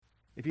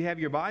If you have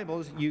your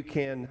Bibles, you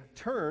can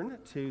turn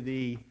to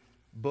the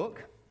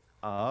book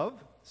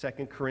of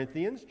 2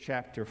 Corinthians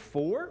chapter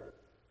 4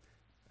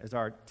 as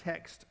our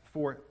text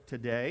for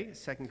today,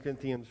 2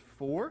 Corinthians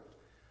 4.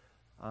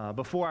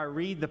 Before I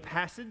read the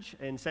passage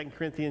in 2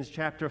 Corinthians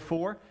chapter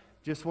 4,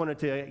 just wanted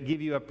to give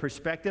you a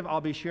perspective.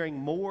 I'll be sharing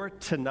more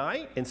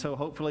tonight, and so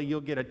hopefully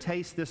you'll get a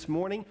taste this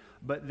morning,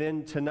 but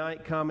then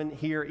tonight come and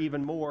hear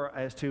even more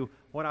as to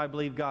what I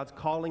believe God's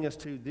calling us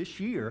to this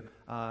year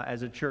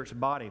as a church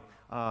body.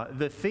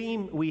 The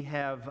theme we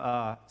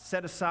have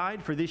set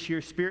aside for this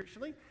year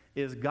spiritually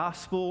is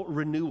gospel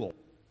renewal.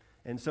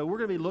 And so we're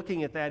going to be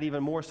looking at that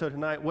even more so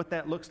tonight, what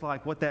that looks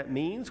like, what that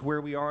means,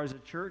 where we are as a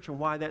church, and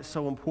why that's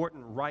so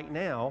important right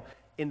now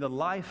in the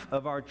life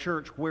of our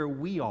church where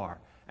we are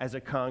as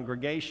a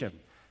congregation.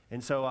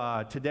 And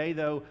so today,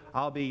 though,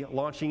 I'll be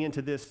launching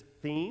into this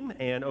theme,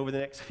 and over the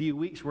next few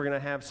weeks, we're going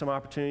to have some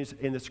opportunities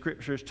in the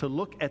Scriptures to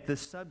look at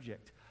this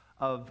subject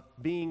of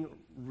being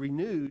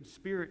renewed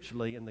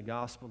spiritually in the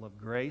gospel of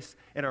grace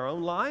in our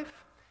own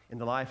life, in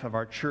the life of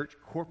our church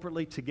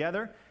corporately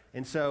together.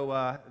 And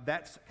so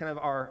that's kind of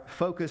our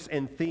focus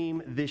and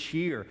theme this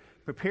year,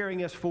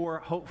 preparing us for,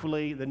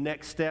 hopefully, the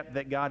next step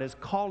that God is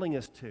calling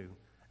us to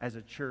as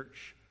a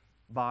church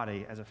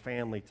body, as a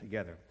family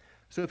together.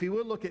 So if you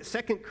will look at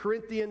 2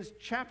 Corinthians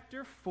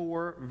chapter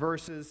 4,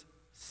 verses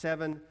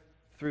 7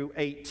 through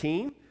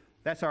 18.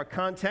 That's our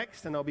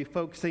context, and I'll be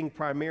focusing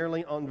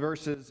primarily on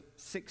verses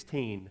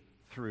 16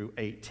 through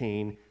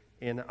 18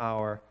 in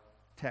our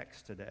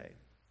text today.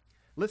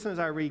 Listen as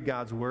I read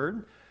God's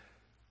word.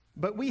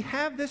 But we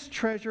have this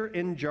treasure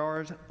in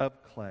jars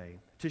of clay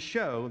to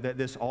show that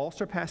this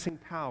all-surpassing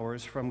power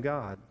is from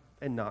God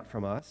and not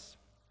from us.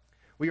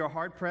 We are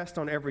hard-pressed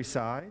on every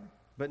side,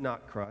 but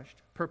not crushed,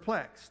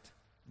 perplexed,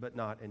 but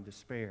not in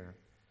despair,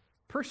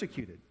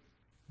 persecuted,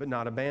 but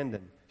not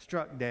abandoned,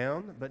 struck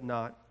down, but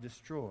not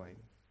destroyed.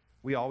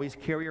 We always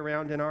carry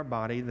around in our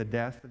body the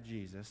death of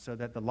Jesus, so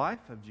that the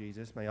life of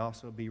Jesus may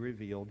also be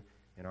revealed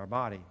in our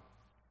body.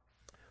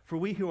 For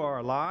we who are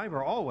alive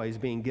are always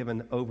being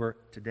given over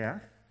to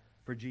death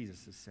for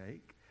Jesus'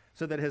 sake,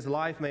 so that his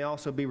life may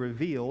also be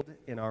revealed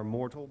in our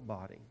mortal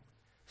body.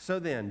 So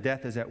then,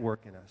 death is at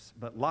work in us,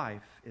 but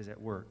life is at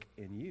work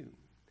in you.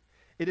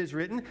 It is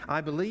written,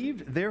 I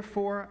believed,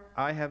 therefore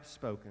I have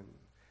spoken.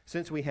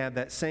 Since we have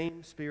that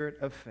same spirit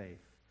of faith,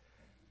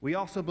 we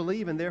also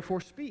believe and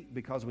therefore speak,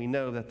 because we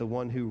know that the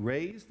one who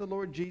raised the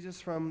Lord Jesus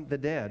from the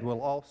dead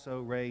will also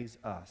raise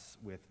us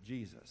with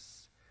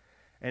Jesus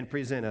and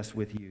present us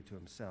with you to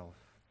himself.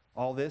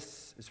 All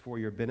this is for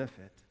your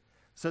benefit,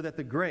 so that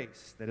the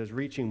grace that is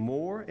reaching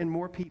more and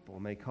more people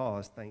may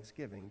cause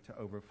thanksgiving to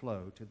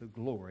overflow to the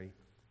glory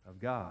of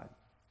God.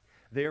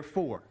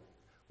 Therefore,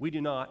 we do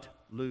not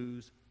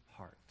lose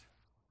heart.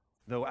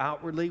 Though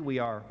outwardly we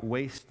are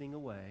wasting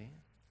away,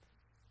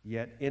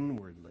 yet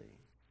inwardly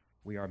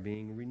we are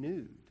being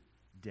renewed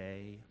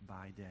day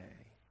by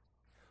day.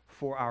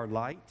 For our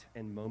light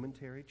and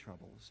momentary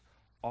troubles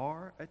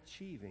are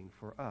achieving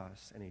for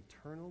us an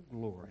eternal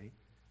glory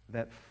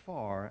that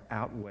far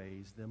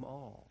outweighs them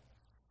all.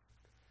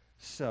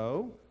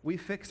 So we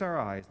fix our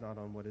eyes not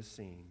on what is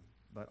seen,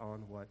 but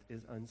on what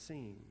is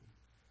unseen,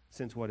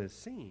 since what is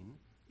seen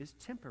is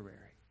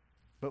temporary,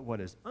 but what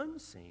is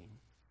unseen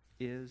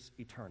is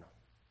eternal.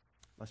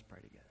 Let's pray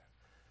together.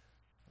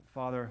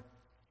 Father,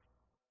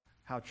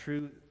 how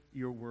true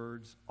your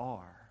words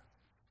are.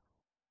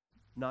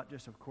 Not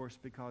just, of course,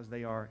 because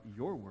they are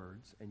your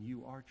words and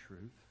you are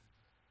truth,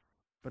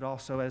 but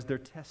also as they're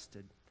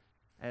tested,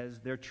 as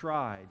they're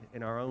tried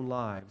in our own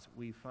lives,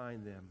 we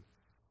find them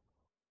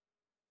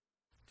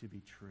to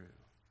be true.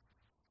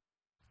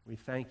 We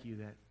thank you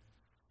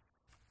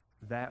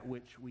that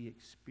which we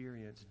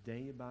experience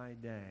day by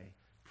day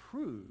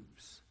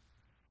proves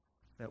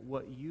that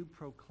what you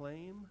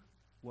proclaim,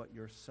 what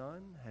your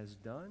Son has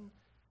done,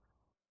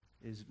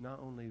 is not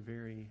only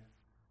very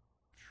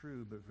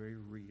true, but very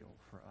real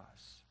for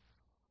us.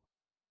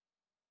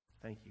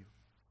 Thank you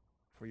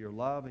for your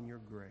love and your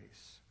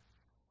grace.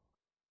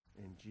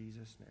 In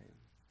Jesus'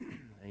 name,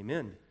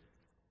 amen.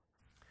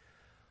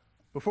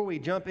 Before we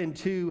jump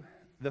into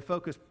the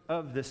focus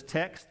of this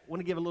text, I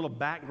want to give a little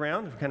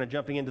background. We're kind of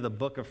jumping into the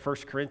book of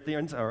 2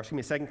 Corinthians,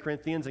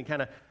 and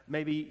kind of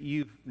maybe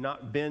you've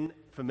not been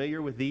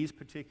familiar with these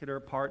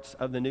particular parts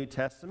of the New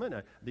Testament,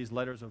 these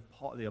letters of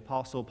Paul, the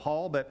Apostle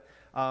Paul. But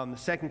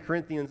 2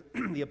 Corinthians,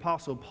 the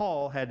Apostle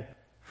Paul had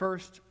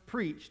first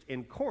preached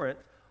in Corinth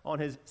on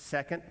his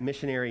second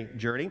missionary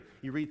journey.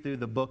 You read through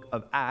the book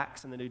of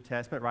Acts in the New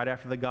Testament right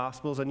after the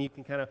Gospels, and you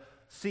can kind of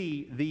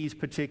see these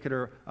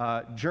particular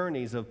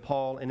journeys of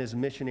Paul and his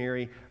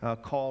missionary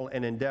call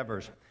and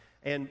endeavors.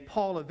 And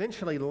Paul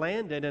eventually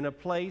landed in a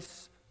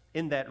place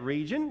in that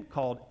region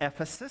called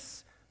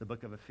Ephesus. The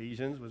book of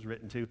Ephesians was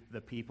written to the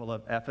people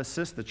of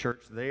Ephesus, the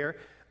church there,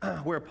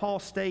 where Paul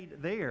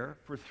stayed there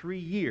for 3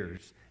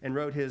 years and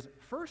wrote his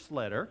first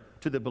letter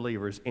to the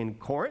believers in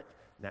Corinth.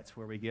 That's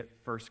where we get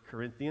 1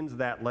 Corinthians,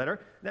 that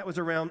letter. That was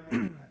around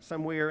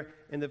somewhere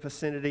in the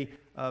vicinity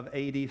of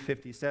AD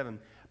 57.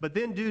 But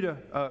then due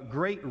to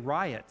great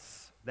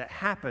riots that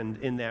happened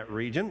in that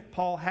region,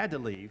 Paul had to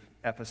leave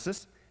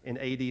Ephesus in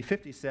AD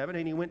 57,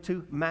 and he went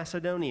to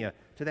Macedonia,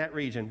 to that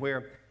region,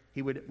 where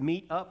he would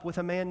meet up with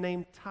a man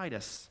named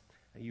Titus.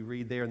 You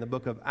read there in the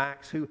book of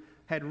Acts, who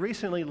had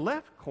recently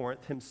left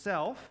Corinth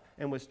himself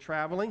and was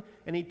traveling,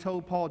 and he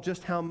told Paul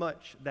just how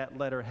much that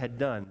letter had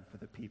done for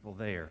the people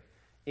there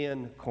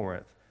in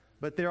Corinth.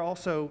 But there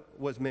also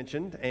was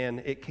mentioned, and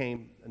it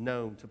came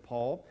known to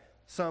Paul,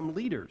 some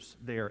leaders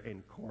there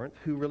in Corinth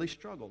who really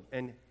struggled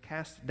and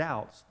cast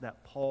doubts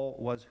that Paul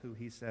was who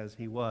he says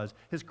he was,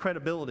 his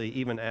credibility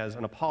even as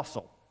an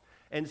apostle.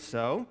 And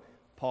so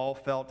Paul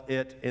felt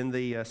it in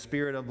the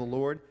Spirit of the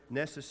Lord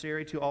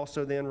necessary to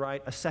also then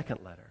write a second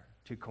letter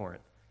to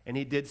Corinth. And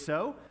he did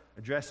so,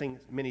 addressing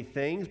many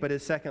things, but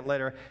his second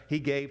letter he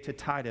gave to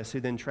Titus, who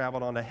then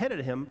traveled on ahead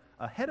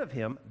of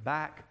him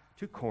back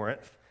to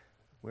Corinth,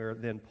 where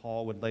then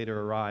Paul would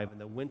later arrive in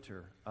the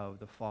winter of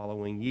the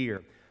following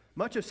year.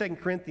 Much of 2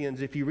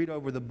 Corinthians, if you read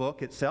over the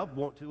book itself,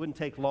 it wouldn't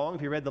take long.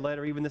 If you read the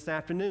letter even this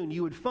afternoon,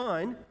 you would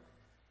find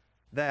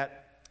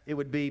that it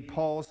would be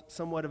Paul's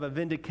somewhat of a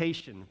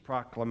vindication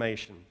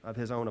proclamation of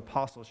his own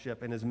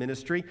apostleship and his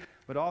ministry,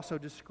 but also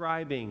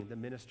describing the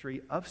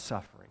ministry of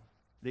suffering,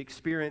 the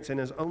experience in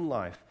his own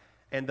life,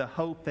 and the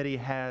hope that he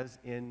has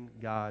in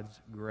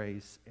God's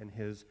grace and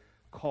his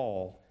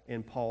call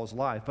in Paul's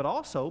life. But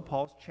also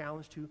Paul's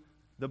challenge to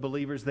the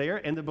believers there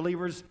and the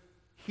believers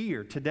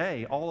here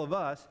today, all of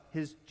us,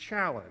 his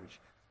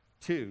challenge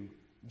to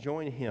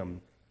join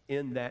him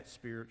in that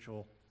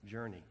spiritual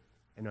journey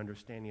and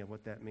understanding of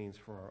what that means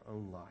for our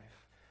own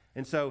life.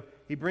 And so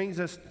he brings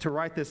us to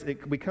write this.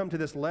 We come to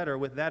this letter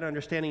with that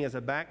understanding as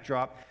a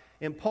backdrop,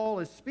 and Paul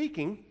is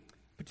speaking,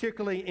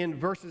 particularly in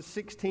verses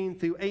 16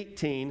 through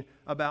 18,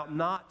 about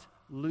not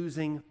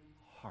losing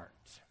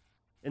heart.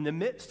 In the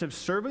midst of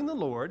serving the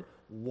Lord,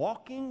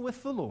 walking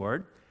with the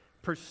Lord,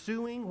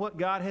 pursuing what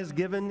God has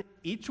given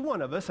each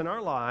one of us in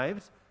our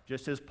lives,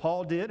 just as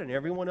Paul did and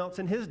everyone else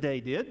in his day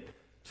did,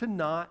 to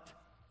not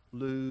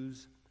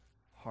lose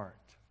heart.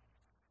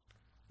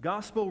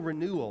 Gospel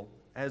renewal,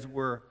 as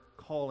we're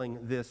calling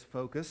this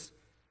focus,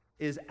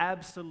 is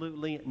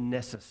absolutely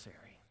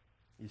necessary,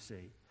 you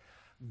see.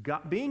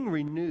 Being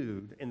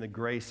renewed in the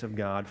grace of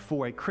God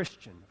for a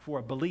Christian, for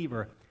a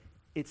believer,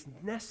 it's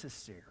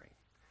necessary.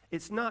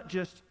 It's not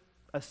just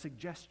a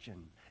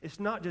suggestion. It's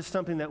not just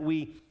something that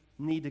we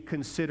need to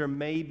consider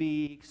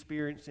maybe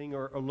experiencing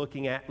or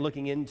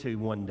looking into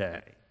one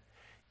day.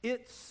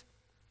 It's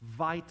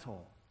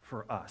vital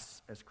for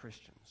us as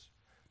Christians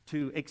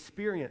to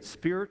experience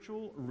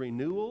spiritual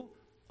renewal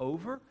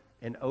over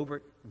and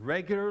over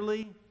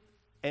regularly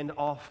and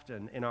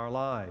often in our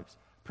lives,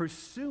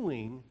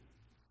 pursuing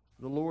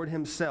the Lord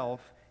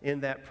himself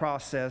in that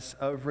process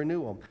of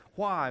renewal.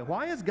 Why?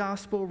 Why is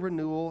gospel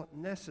renewal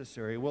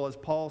necessary? Well, as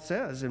Paul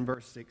says in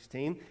verse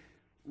 16,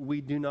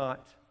 we do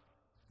not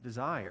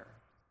desire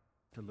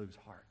to lose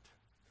heart.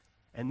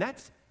 And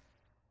that's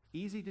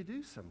easy to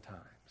do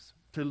sometimes.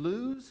 To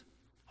lose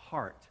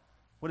heart.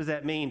 What does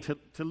that mean?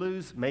 To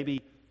lose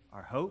maybe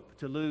our hope,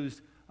 to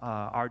lose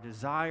our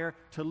desire,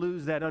 to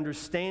lose that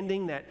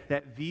understanding,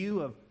 that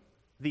view of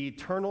the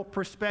eternal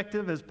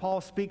perspective, as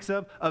Paul speaks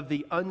of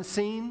the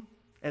unseen,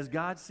 as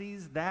God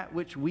sees that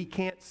which we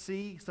can't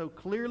see so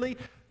clearly.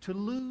 To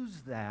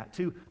lose that,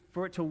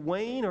 for it to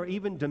wane or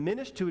even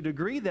diminish to a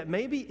degree that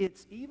maybe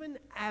it's even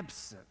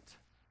absent,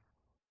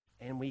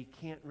 and we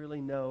can't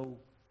really know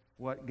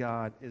what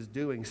God is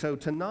doing. So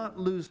to not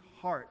lose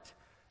heart,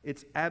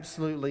 it's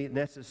absolutely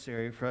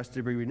necessary for us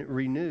to be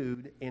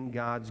renewed in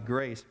God's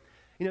grace.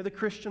 You know, the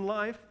Christian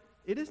life,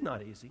 it is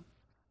not easy.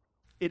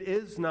 It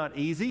is not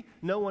easy.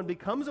 No one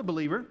becomes a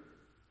believer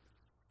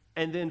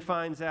and then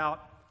finds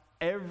out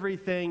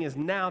everything is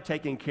now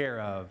taken care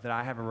of, that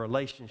I have a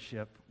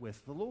relationship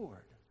with the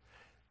Lord.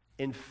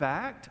 In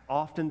fact,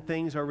 often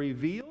things are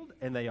revealed,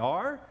 and they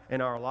are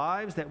in our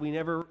lives, that we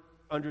never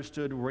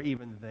understood were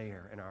even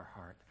there in our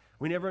heart.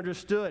 We never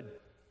understood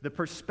the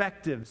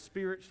perspective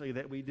spiritually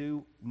that we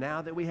do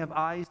now that we have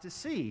eyes to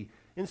see.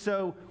 And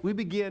so we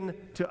begin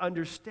to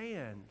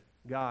understand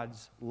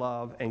God's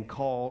love and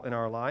call in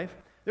our life.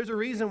 There's a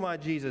reason why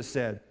Jesus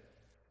said,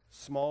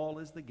 "Small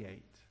is the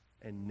gate,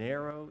 and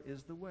narrow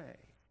is the way,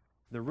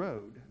 the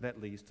road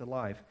that leads to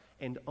life,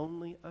 and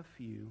only a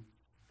few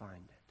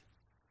find it."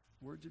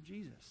 Words of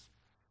Jesus.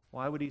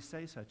 Why would he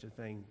say such a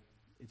thing?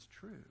 It's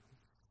true.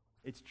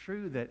 It's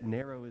true that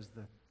narrow is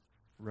the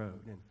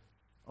road, and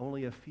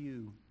only a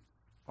few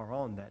are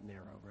on that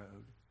narrow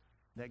road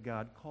that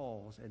God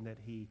calls and that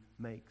he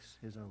makes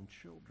his own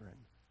children.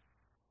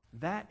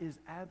 That is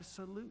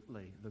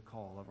absolutely the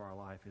call of our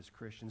life as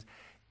Christians.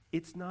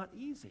 It's not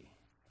easy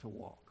to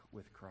walk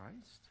with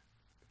Christ.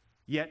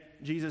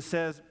 Yet Jesus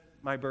says,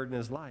 "My burden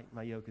is light,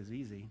 my yoke is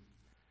easy."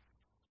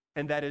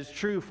 And that is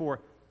true,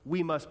 for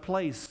we must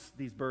place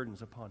these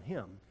burdens upon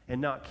him and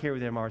not carry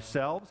them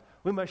ourselves.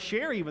 We must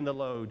share even the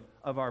load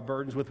of our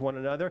burdens with one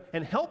another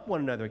and help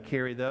one another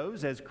carry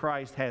those, as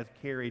Christ has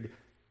carried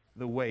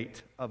the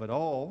weight of it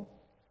all.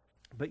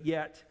 But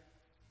yet,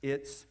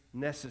 it's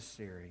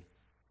necessary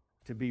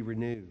to be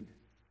renewed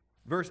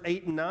Verse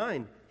 8 and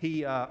 9,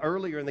 he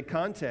earlier in the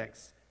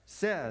context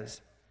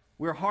says,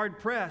 we're hard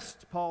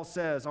pressed, Paul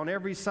says, on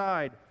every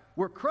side.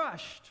 We're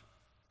crushed.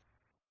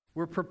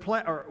 We're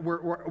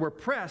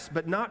pressed,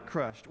 but not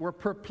crushed. We're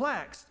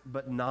perplexed,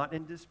 but not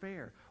in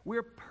despair.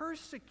 We're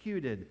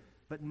persecuted,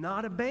 but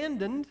not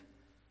abandoned.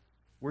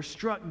 We're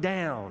struck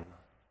down,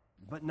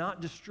 but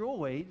not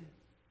destroyed.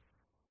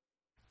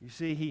 You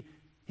see,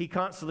 he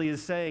constantly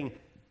is saying,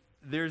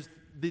 there's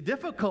the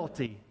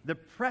difficulty, the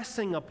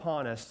pressing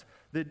upon us,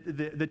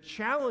 the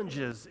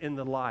challenges in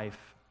the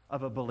life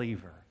of a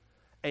believer.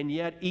 And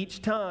yet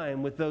each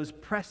time with those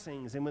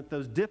pressings and with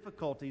those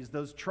difficulties,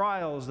 those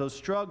trials, those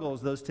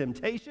struggles, those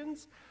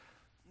temptations,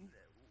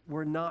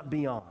 we're not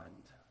beyond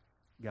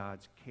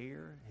God's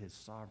care, His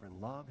sovereign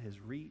love, His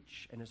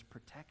reach, and His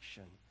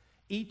protection.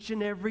 Each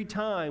and every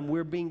time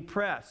we're being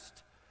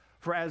pressed.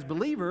 For as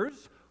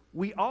believers,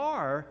 we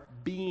are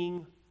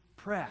being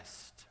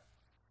pressed.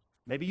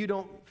 Maybe you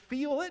don't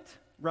feel it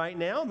right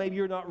now. Maybe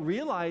you're not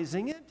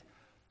realizing it.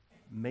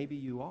 Maybe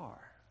you are.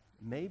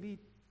 Maybe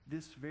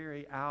this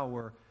very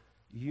hour,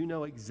 you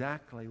know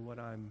exactly what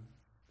I'm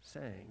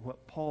saying,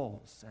 what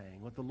Paul's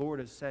saying, what the Lord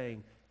is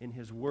saying in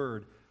His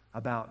Word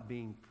about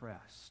being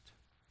pressed,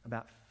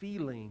 about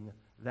feeling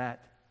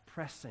that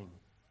pressing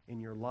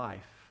in your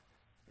life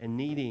and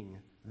needing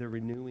the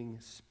renewing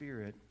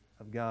Spirit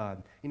of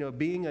God. You know,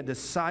 being a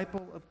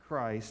disciple of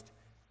Christ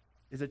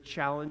is a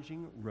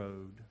challenging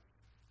road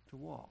to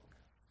walk.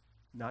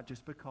 Not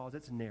just because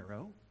it's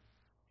narrow,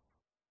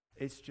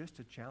 it's just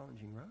a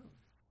challenging road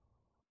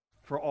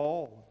for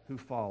all who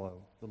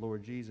follow the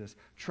Lord Jesus.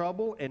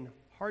 Trouble and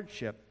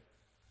hardship,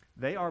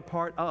 they are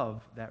part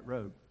of that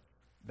road.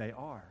 They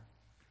are.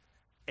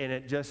 And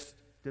it just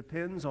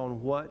depends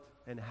on what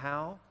and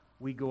how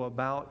we go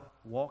about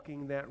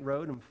walking that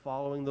road and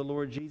following the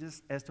Lord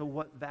Jesus as to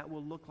what that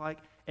will look like.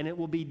 And it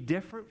will be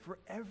different for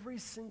every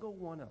single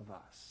one of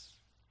us.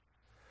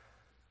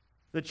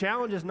 The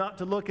challenge is not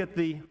to look at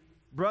the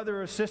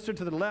brother or sister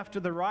to the left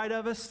or the right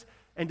of us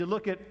and to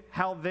look at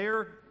how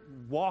they're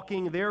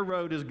walking, their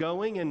road is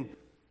going, and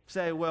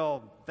say,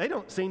 well, they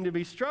don't seem to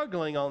be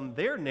struggling on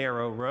their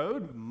narrow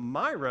road.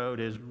 My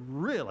road is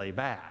really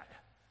bad.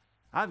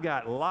 I've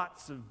got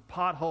lots of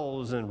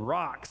potholes and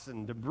rocks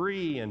and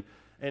debris, and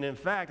in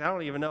fact, I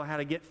don't even know how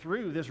to get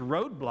through this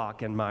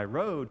roadblock in my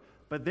road,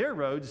 but their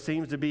road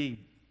seems to be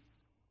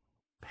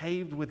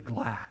paved with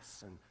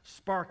glass and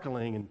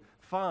sparkling and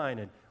fine,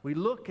 and we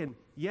look, and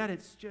yet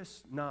it's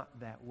just not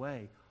that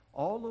way.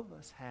 All of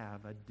us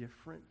have a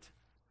different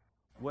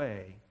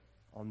way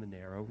on the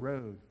narrow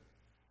road.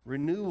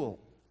 Renewal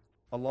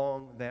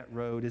along that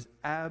road is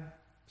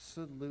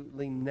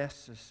absolutely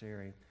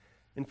necessary.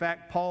 In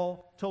fact,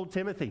 Paul told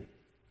Timothy,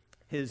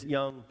 his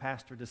young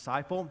pastor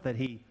disciple that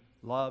he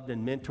loved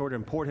and mentored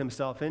and poured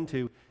himself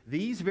into,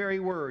 these very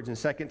words in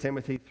 2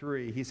 Timothy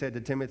 3. He said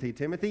to Timothy,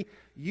 Timothy,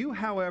 you,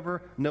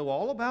 however, know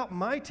all about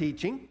my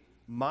teaching,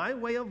 my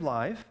way of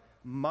life,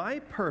 my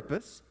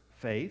purpose,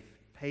 faith,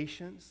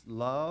 patience,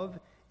 love,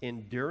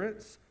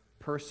 endurance,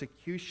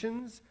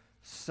 persecutions,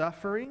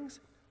 sufferings,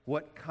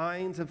 what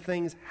kinds of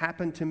things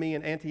happened to me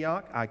in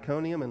Antioch,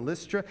 Iconium, and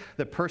Lystra,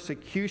 the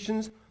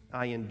persecutions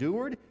I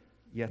endured,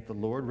 yet the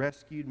Lord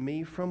rescued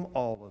me from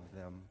all of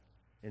them.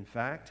 In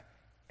fact,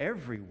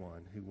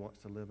 everyone who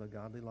wants to live a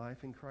godly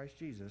life in Christ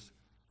Jesus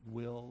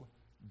will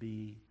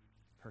be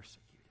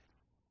persecuted.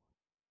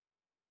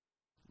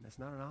 And that's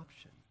not an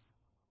option.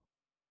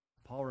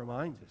 Paul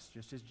reminds us,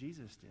 just as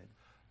Jesus did,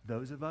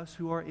 those of us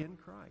who are in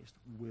Christ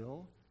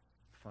will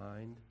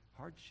find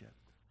hardship.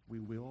 We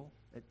will,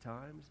 at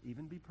times,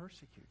 even be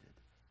persecuted.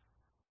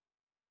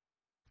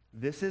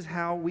 This is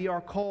how we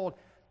are called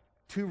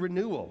to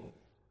renewal.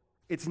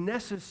 It's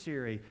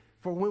necessary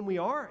for when we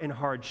are in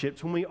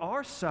hardships, when we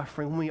are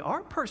suffering, when we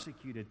are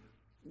persecuted,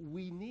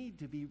 we need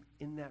to be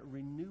in that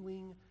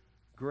renewing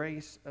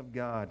grace of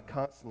God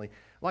constantly.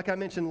 Like I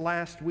mentioned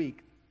last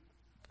week,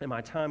 in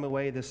my time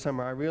away this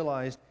summer, I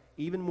realized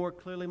even more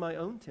clearly my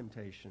own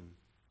temptation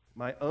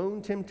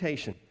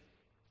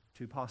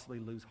to possibly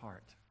lose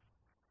heart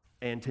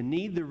and to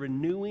need the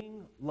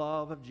renewing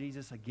love of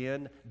Jesus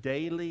again,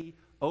 daily,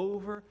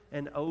 over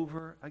and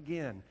over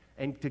again,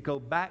 and to go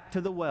back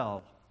to the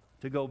well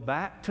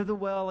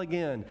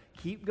again,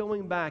 keep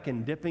going back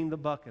and dipping the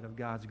bucket of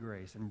God's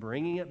grace and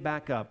bringing it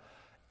back up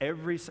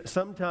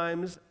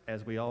sometimes,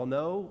 as we all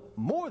know,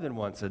 more than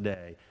once a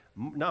day.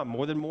 Not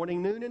more than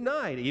morning, noon, and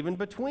night, even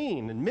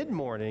between, and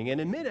mid-morning, and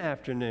in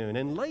mid-afternoon,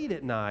 and late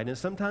at night, and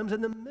sometimes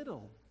in the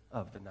middle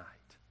of the night,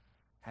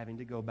 having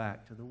to go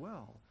back to the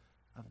well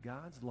of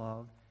God's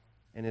love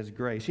and His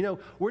grace. You know,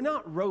 we're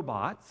not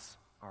robots,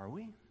 are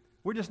we?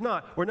 We're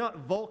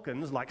not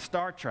Vulcans like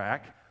Star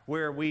Trek,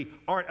 where we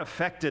aren't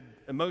affected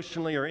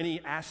emotionally or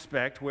any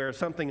aspect where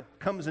something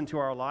comes into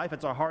our life,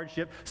 it's a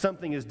hardship,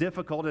 something is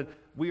difficult, and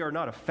we are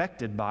not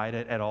affected by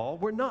it at all.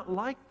 We're not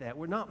like that.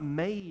 We're not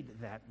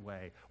made that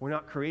way. We're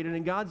not created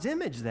in God's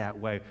image that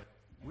way.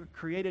 We're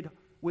created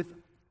with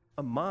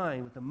a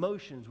mind, with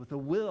emotions, with a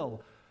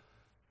will,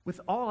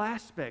 with all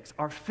aspects.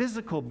 Our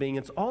physical being,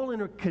 it's all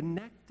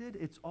interconnected.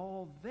 It's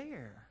all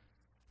there.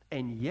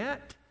 And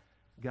yet,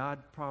 God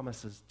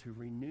promises to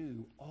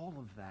renew all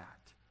of that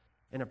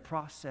in a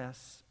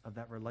process of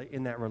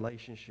in that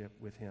relationship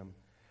with Him.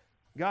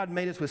 God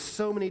made us with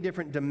so many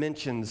different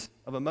dimensions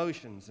of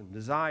emotions and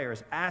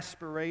desires,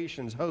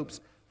 aspirations, hopes,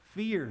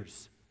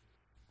 fears.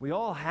 We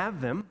all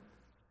have them.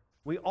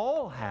 We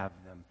all have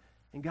them.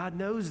 And God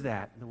knows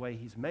that, the way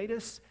He's made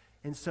us.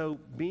 And so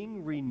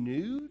being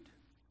renewed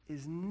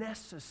is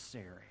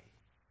necessary.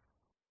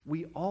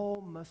 We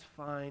all must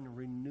find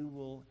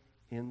renewal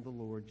in the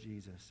Lord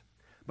Jesus.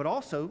 But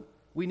also,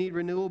 we need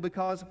renewal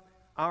because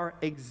our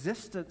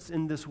existence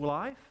in this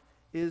life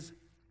is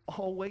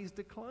always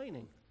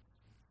declining.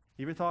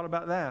 You ever thought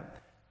about that?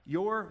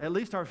 At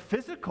least our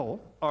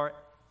physical, our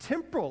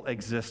temporal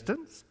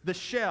existence, the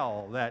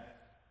shell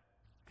that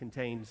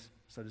contains,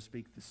 so to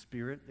speak, the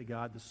spirit,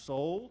 the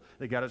soul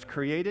that God has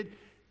created,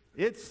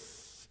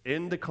 it's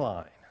in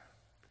decline.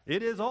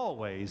 It is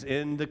always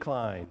in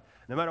decline.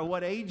 No matter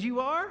what age you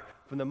are,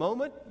 from the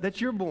moment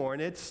that you're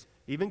born, it's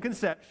even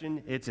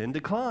conception, it's in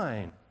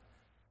decline.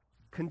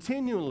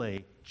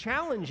 Continually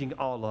challenging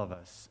all of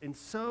us in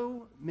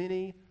so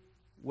many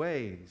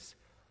ways.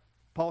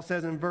 Paul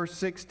says in verse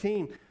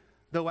 16,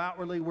 though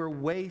outwardly we're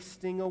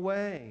wasting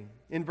away.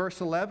 In verse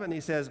 11, he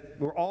says,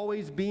 we're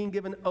always being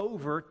given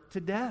over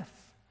to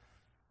death.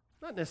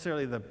 Not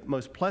necessarily the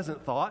most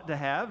pleasant thought to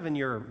have in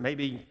your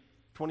maybe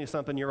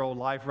 20-something-year-old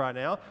life right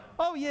now.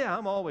 Oh yeah,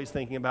 I'm always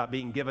thinking about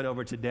being given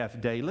over to death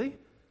daily.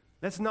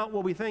 That's not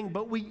what we think,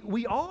 but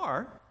we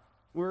are.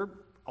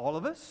 All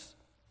of us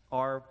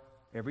are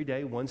every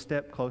day one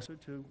step closer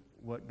to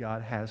what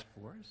God has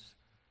for us.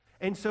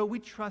 And so we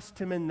trust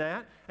Him in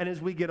that. And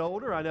as we get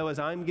older, I know as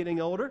I'm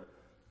getting older,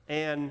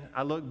 and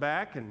I look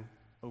back and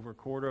over a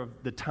quarter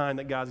of the time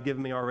that God's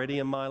given me already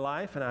in my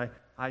life, and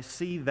I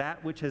see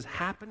that which has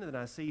happened, and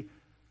I see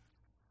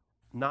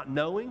not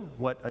knowing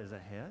what is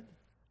ahead,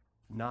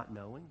 not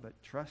knowing,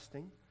 but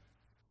trusting.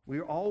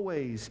 We're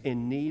always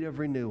in need of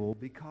renewal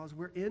because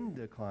we're in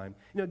decline.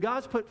 You know,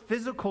 God's put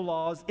physical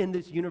laws in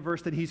this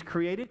universe that He's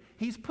created.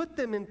 He's put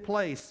them in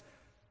place.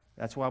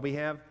 That's why we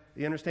have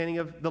the understanding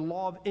of the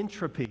law of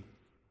entropy.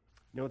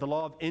 You know what the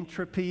law of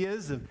entropy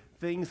is? Of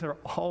things that are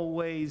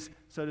always,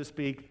 so to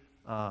speak,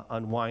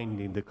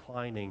 unwinding,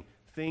 declining.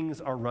 Things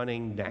are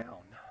running down.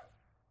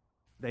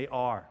 They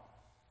are.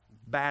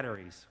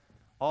 Batteries.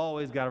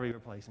 Always got to be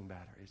replacing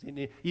batteries.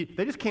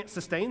 They just can't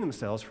sustain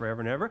themselves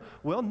forever and ever.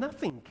 Well,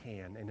 nothing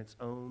can in its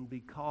own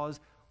because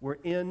we're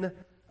in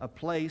a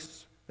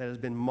place that has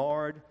been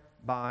marred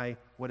by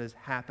what has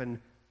happened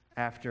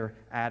after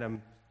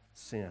Adam's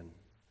sin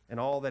and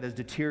all that is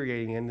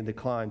deteriorating in the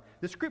decline.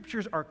 The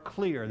Scriptures are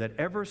clear that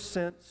ever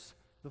since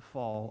the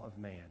fall of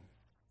man,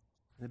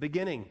 the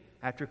beginning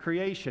after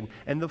creation,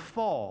 and the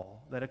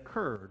fall that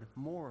occurred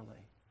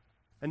morally,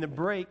 and the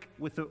break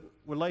with the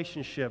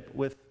relationship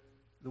with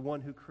the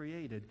one who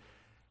created,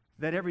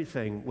 that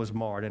everything was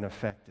marred and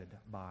affected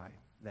by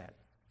that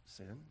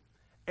sin.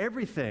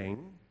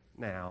 Everything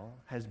now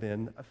has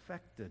been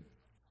affected.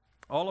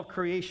 All of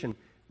creation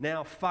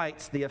now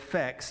fights the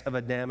effects of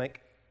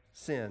Adamic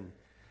sin.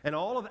 And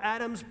all of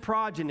Adam's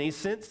progeny,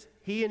 since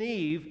he and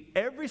Eve,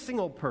 every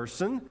single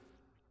person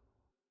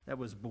that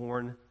was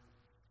born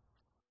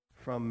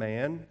from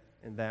man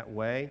in that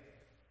way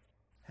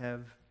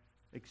have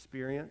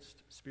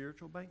experienced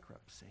spiritual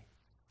bankruptcy.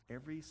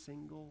 Every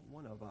single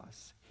one of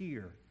us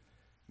here,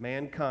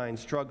 mankind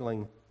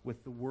struggling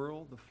with the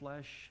world, the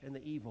flesh, and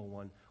the evil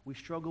one. We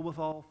struggle with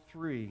all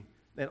three.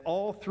 And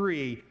all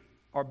three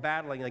are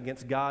battling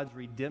against God's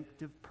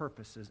redemptive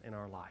purposes in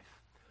our life.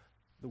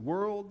 The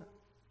world,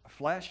 the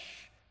flesh,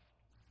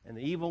 and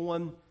the evil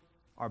one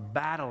are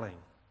battling.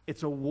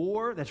 It's a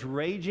war that's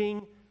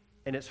raging,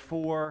 and it's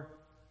for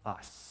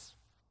us,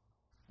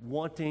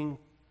 wanting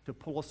to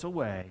pull us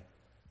away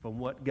from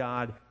what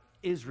God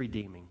is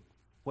redeeming,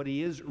 what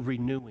He is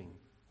renewing,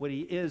 what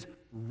He is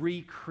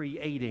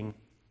recreating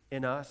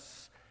in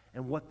us,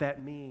 and what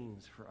that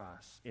means for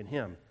us in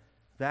Him.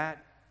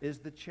 That is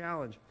the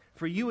challenge.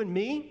 For you and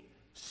me,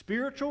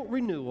 spiritual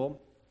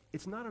renewal,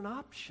 it's not an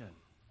option.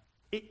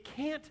 It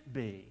can't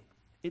be.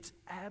 It's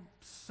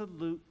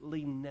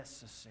absolutely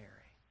necessary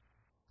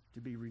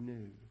to be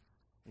renewed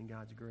in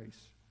God's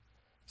grace.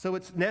 So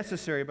it's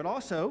necessary, but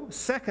also,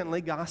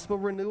 secondly, gospel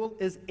renewal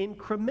is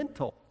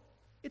incremental.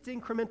 It's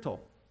incremental.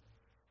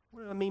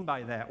 What do I mean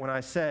by that when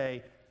I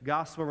say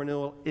gospel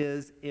renewal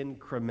is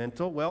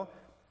incremental? Well,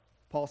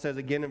 Paul says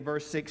again in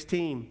verse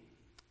 16,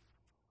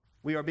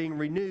 we are being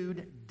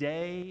renewed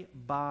day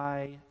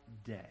by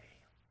day.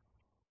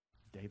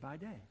 Day by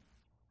day.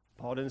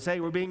 Paul didn't say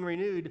we're being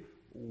renewed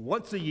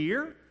once a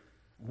year,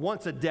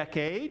 once a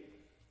decade,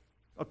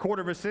 a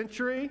quarter of a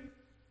century.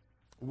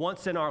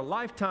 Once in our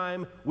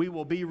lifetime, we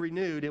will be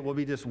renewed. It will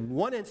be just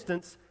one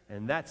instance,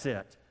 and that's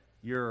it.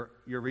 You're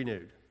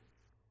renewed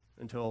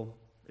until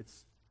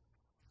it's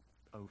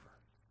over.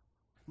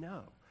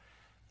 No,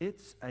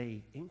 it's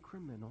an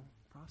incremental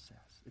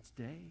process. It's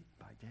day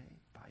by day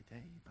by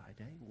day by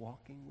day,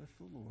 walking with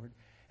the Lord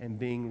and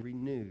being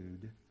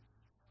renewed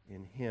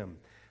in Him.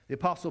 The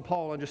Apostle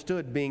Paul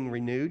understood being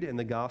renewed in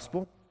the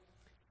gospel.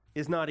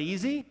 is not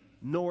easy,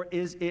 nor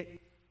is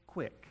it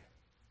quick,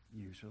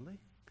 usually.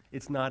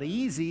 It's not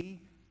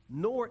easy,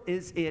 nor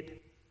is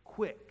it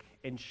quick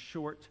and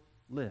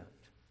short-lived.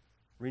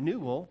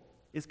 Renewal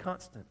is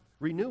constant.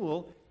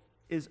 Renewal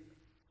is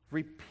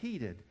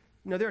repeated.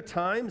 You know, there are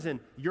times in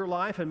your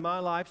life and my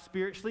life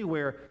spiritually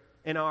where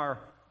in our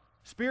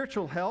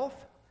spiritual health,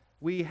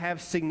 we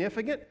have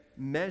significant,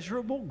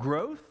 measurable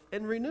growth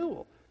and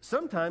renewal.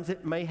 Sometimes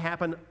it may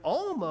happen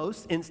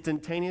almost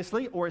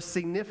instantaneously or a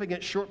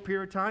significant short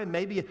period of time.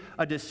 Maybe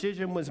a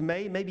decision was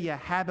made, maybe a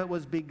habit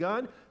was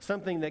begun,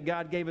 something that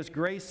God gave us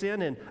grace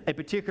in a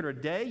particular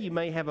day. You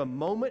may have a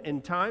moment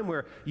in time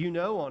where you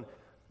know on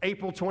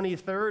April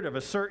 23rd of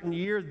a certain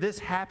year, this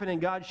happened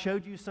and God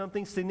showed you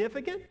something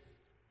significant,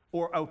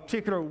 or a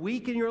particular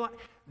week in your life.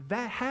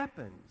 That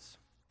happens.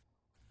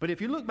 But if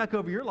you look back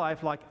over your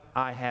life like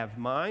I have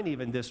mine,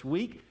 even this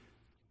week,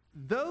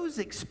 those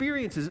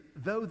experiences,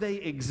 though they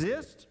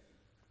exist,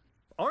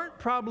 aren't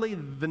probably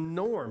the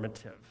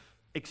normative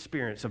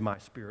experience of my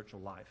spiritual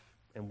life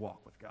and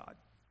walk with God.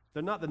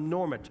 They're not the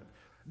normative.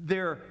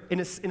 They're, in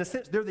a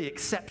sense, they're the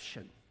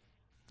exception.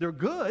 They're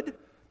good,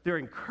 they're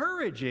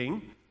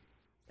encouraging,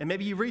 and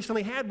maybe you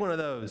recently had one of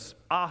those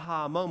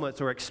aha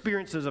moments or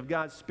experiences of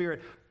God's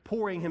Spirit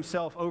pouring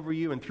Himself over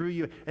you and through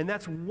you, and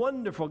that's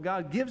wonderful.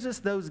 God gives us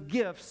those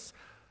gifts,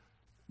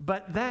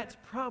 but that's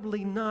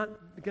probably not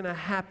going to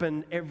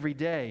happen every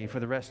day for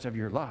the rest of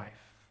your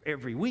life,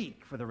 every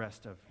week for the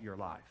rest of your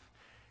life.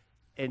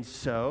 And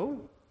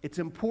so it's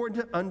important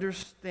to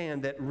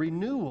understand that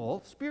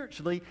renewal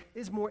spiritually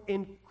is more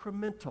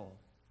incremental.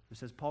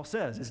 Just as Paul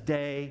says, it's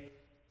day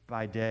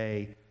by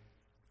day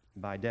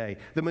by day.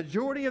 The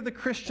majority of the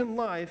Christian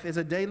life is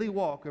a daily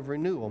walk of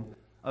renewal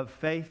of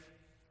faith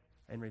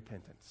and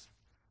repentance.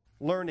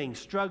 Learning,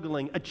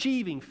 struggling,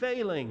 achieving,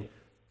 failing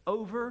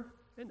over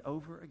and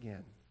over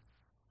again.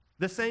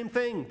 The same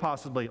thing,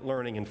 possibly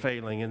learning and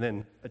failing and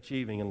then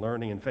achieving and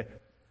learning and failing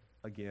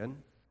again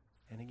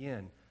and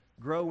again.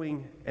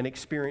 Growing and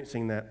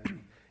experiencing that.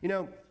 You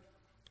know,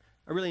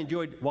 I really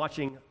enjoyed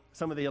watching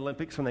some of the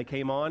Olympics when they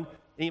came on.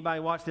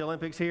 Anybody watch the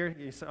Olympics here?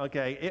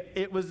 Okay,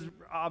 it was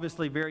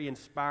obviously very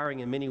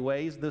inspiring in many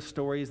ways, the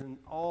stories and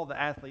all the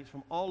athletes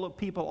from all the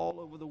people all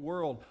over the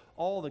world,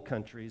 all the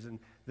countries, and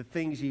the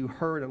things you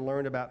heard and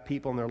learned about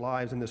people in their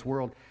lives in this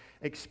world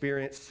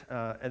experience,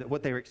 and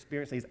what they were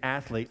experiencing, these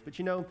athletes. But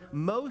you know,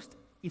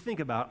 you think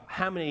about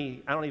how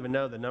many, I don't even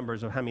know the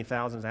numbers of how many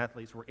thousands of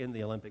athletes were in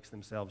the Olympics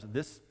themselves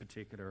this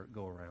particular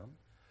go-around.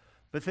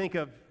 But think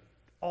of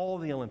all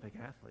the Olympic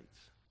athletes.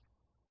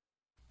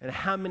 And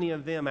how many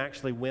of them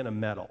actually win a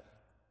medal?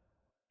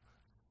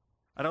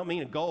 I don't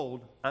mean a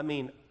gold, I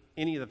mean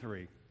any of the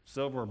three,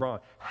 silver or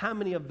bronze. How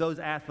many of those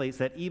athletes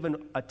that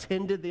even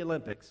attended the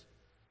Olympics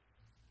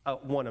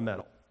won a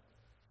medal?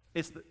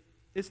 It's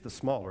the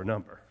smaller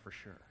number, for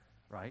sure,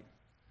 right?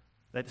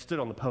 That stood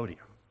on the podium.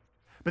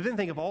 But then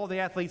think of all the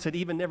athletes that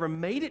even never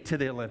made it to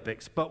the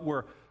Olympics, but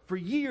were for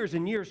years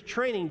and years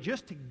training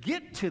just to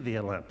get to the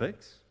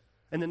Olympics,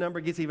 and the number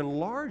gets even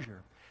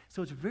larger.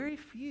 So it's very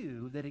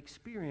few that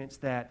experience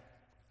that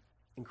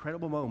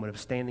incredible moment of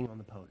standing on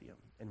the podium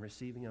and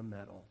receiving a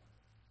medal,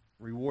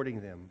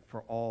 rewarding them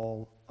for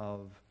all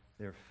of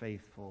their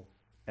faithful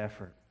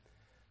effort.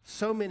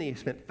 So many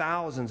spent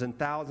thousands and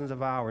thousands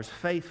of hours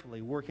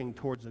faithfully working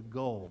towards a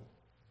goal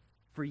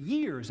for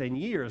years and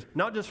years,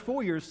 not just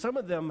 4 years, some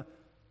of them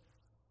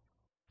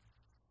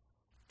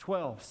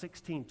 12,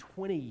 16,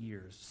 20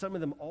 years, some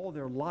of them all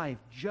their life,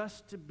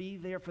 just to be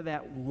there for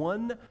that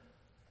one.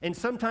 And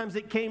sometimes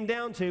it came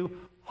down to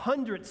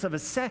hundredths of a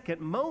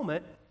second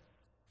moment,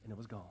 and it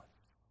was gone.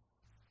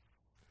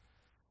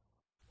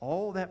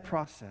 All that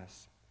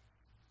process.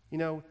 You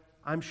know,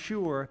 I'm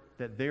sure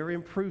that their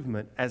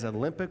improvement as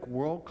Olympic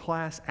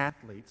world-class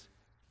athletes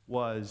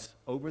was,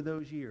 over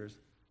those years,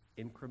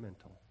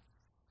 incremental.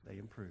 They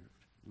improved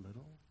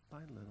little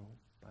by little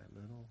by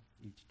little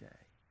each day.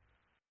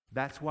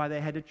 That's why they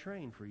had to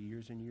train for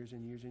years and years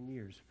and years and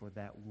years for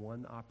that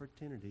one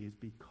opportunity, is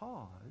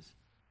because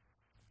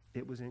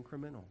it was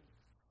incremental.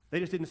 They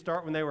just didn't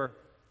start when they were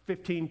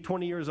 15,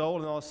 20 years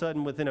old, and all of a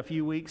sudden, within a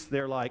few weeks,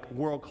 they're like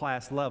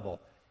world-class level.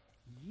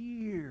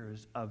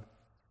 Years of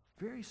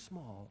very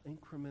small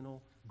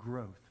incremental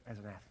growth as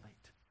an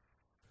athlete.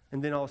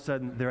 And then all of a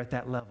sudden, they're at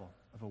that level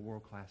of a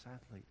world-class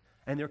athlete,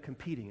 and they're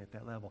competing at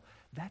that level.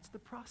 That's the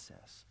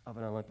process of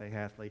an Olympic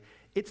athlete.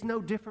 It's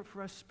no different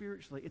for us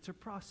spiritually. It's a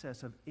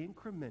process of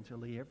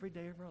incrementally, every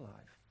day of our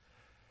life,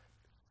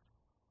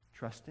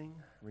 trusting,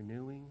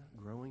 renewing,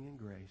 growing in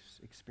grace,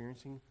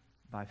 experiencing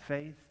by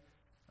faith,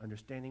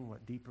 understanding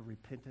what deeper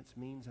repentance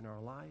means in our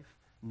life,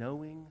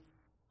 knowing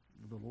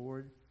the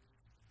Lord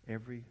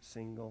every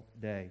single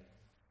day.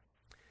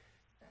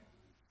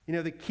 You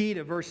know, the key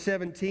to verse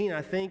 17,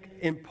 I think,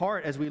 in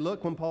part, as we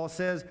look when Paul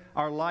says,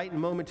 our light and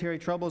momentary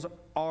troubles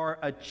are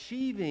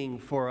achieving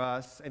for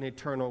us an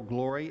eternal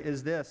glory,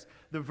 is this.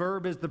 The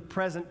verb is the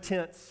present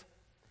tense,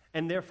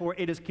 and therefore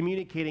it is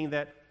communicating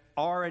that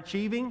are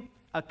achieving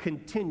a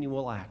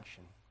continual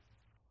action.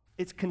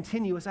 It's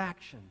continuous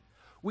action.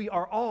 We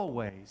are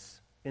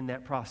always in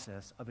that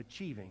process of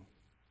achieving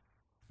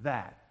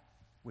that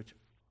which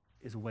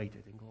is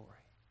weighted in glory.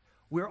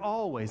 We're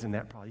always in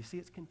that process. You see,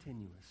 it's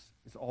continuous.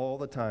 It's all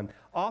the time.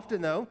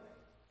 Often, though,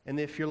 and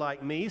if you're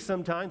like me,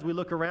 sometimes we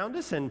look around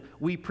us and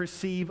we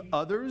perceive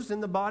others in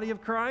the body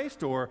of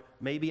Christ, or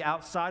maybe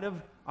outside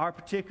of our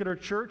particular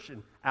church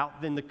and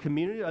out in the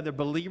community, other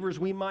believers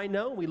we might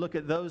know. We look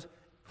at those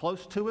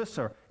close to us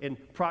or in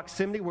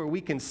proximity where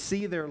we can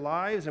see their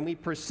lives, and we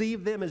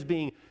perceive them as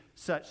being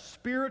such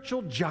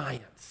spiritual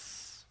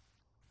giants,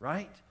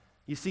 right?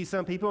 You see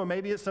some people, or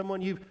maybe it's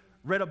someone you've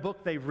read a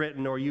book they've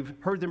written, or you've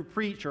heard them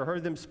preach, or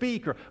heard them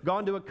speak, or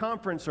gone to a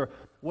conference, or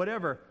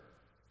whatever,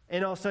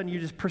 and all of a sudden you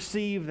just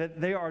perceive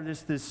that they are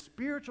this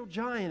spiritual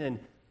giant, and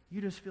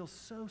you just feel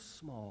so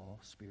small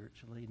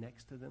spiritually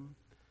next to them.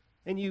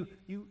 And you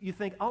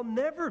think, I'll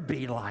never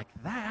be like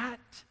that.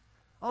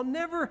 I'll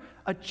never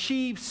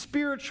achieve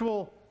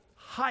spiritual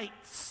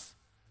heights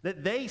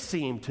that they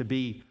seem to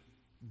be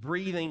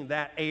breathing,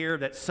 that air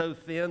that's so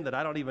thin that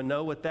I don't even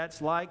know what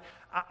that's like.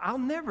 I'll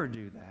never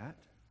do that.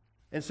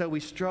 And so we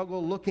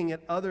struggle looking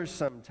at others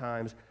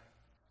sometimes,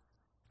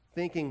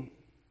 thinking,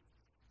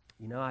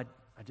 I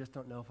just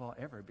don't know if I'll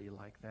ever be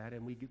like that,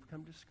 and we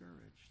become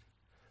discouraged.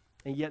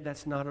 And yet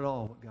that's not at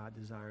all what God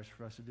desires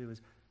for us to do,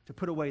 is to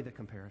put away the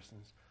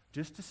comparisons,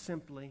 just to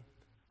simply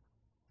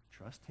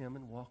trust Him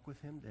and walk with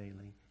Him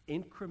daily,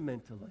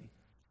 incrementally,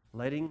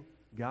 letting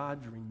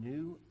God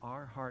renew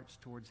our hearts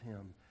towards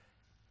Him,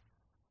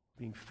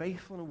 being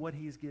faithful in what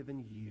He's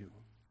given you,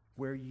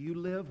 where you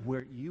live,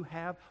 where you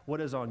have, what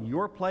is on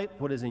your plate,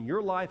 what is in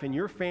your life, in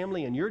your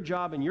family, in your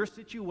job, in your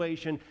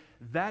situation.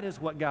 That is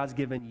what God's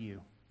given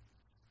you.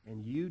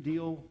 And you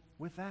deal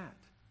with that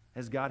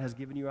as God has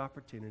given you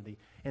opportunity.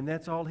 And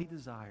that's all He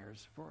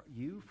desires for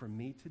you, for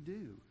me to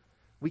do.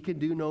 We can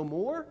do no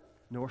more,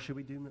 nor should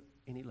we do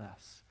any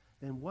less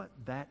than what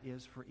that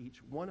is for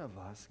each one of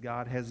us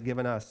God has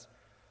given us.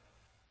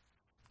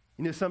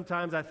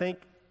 Sometimes I think,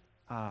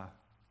 I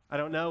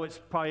don't know, it's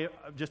probably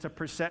just a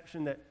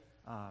perception that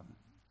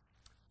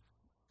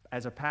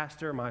as a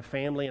pastor, my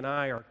family and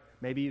I are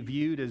maybe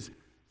viewed as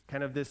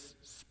kind of this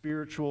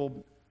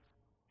spiritual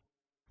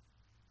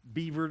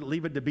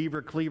leave it to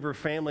beaver cleaver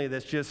family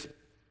that's just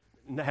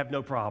have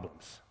no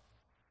problems.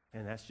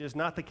 And that's just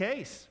not the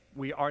case.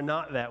 We are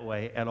not that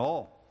way at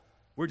all.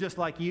 We're just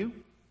like you.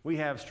 We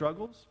have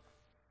struggles.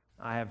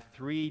 I have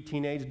 3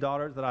 teenage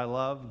daughters that I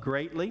love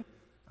greatly.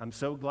 I'm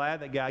so glad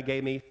that God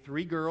gave me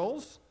 3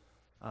 girls.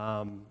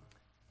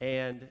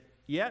 And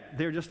yet,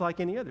 they're just like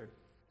any other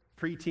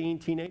preteen,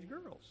 teenage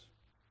girls.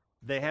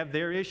 They have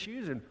their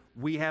issues, and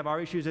we have our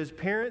issues as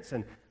parents,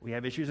 and we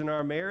have issues in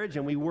our marriage,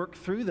 and we work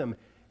through them.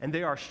 And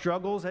there are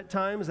struggles at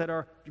times that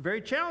are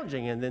very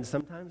challenging, and then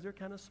sometimes they're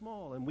kind of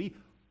small. And we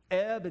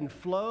ebb and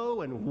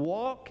flow and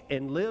walk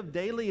and live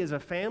daily as a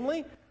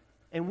family,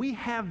 and we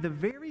have the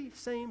very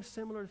same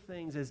similar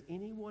things as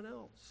anyone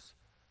else.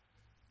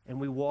 And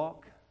we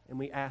walk and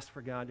we ask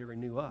for God to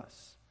renew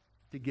us,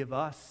 to give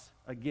us,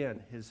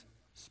 again, His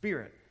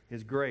Spirit,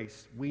 His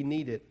grace. We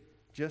need it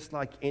just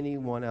like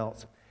anyone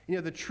else.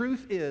 The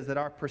truth is that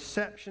our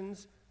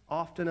perceptions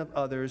often of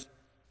others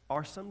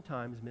are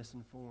sometimes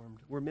misinformed.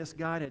 We're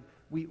misguided.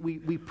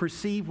 We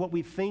perceive what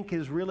we think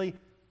is really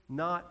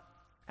not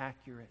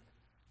accurate,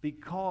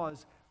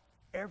 because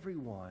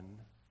everyone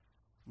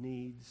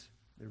needs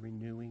the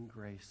renewing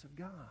grace of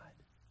God.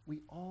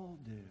 We all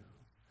do.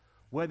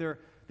 Whether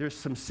there's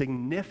some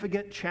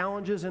significant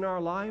challenges in our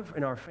life,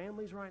 in our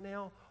families right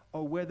now,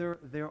 or whether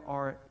there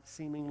are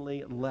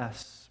seemingly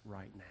less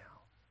right now.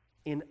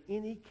 In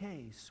any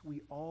case,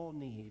 we all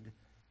need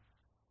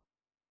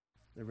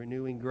the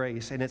renewing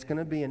grace, and it's going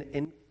to be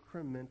an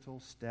incremental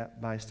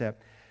step by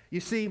step. You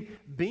see,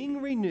 being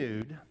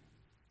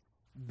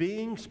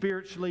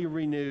spiritually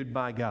renewed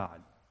by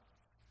God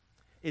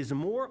is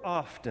more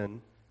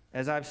often,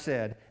 as I've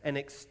said, an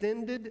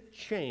extended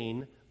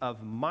chain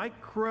of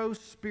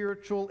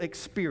micro-spiritual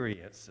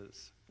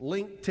experiences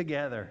linked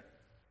together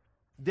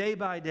day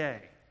by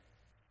day,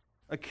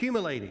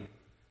 accumulating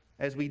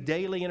as we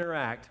daily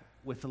interact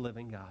with the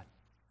living God.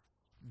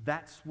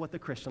 That's what the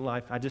Christian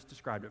life, I just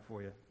described it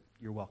for you.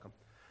 You're welcome.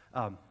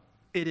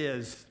 It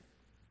is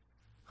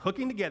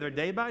hooking together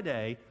day by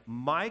day,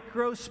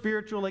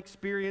 micro-spiritual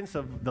experience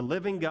of the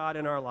living God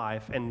in our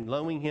life, and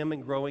knowing Him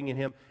and growing in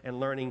Him and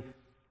learning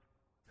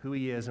who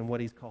He is and what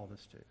He's called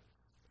us to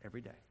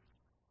every day.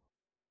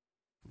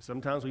 And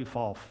sometimes we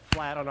fall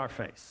flat on our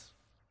face,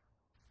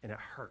 and it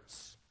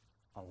hurts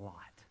a lot.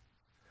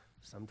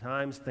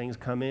 Sometimes things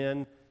come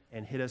in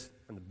and hit us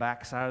on the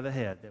backside of the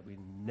head that we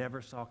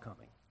never saw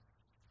coming.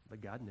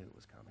 But God knew it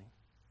was coming.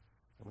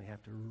 And we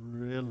have to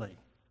really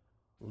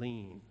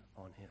lean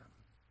on Him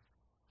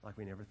like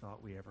we never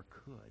thought we ever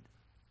could.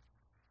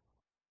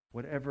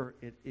 Whatever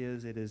it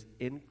is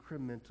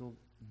incremental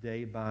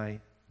day by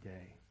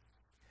day.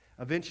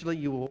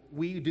 Eventually,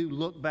 we do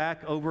look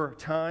back over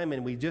time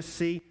and we just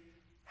see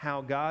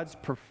how God's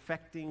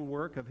perfecting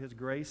work of His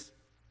grace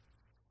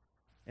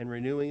and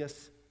renewing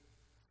us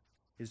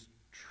is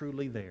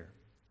truly there.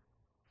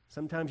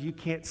 Sometimes you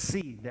can't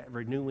see that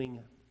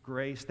renewing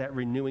grace, that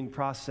renewing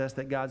process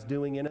that God's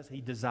doing in us.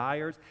 He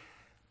desires,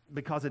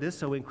 because it is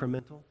so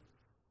incremental,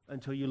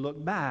 until you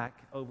look back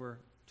over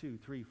 2,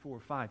 3, 4,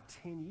 5,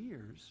 10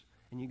 years,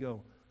 and you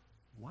go,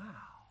 wow,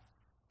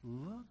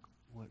 look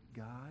what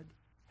God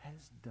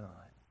has done.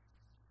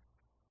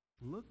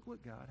 Look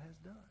what God has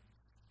done.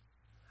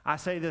 I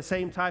say the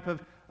same type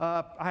of,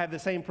 I have the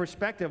same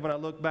perspective when I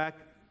look back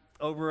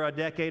over a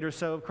decade or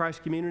so of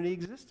Christ Community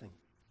existing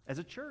as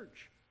a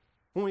church.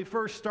 When we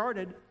first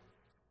started,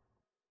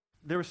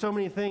 there were so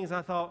many things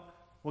I thought,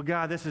 well,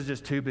 God, this is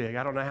just too big.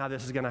 I don't know how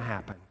this is going to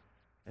happen.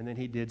 And then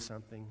He did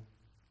something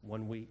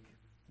 1 week,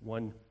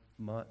 1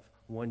 month,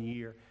 1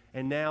 year.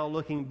 And now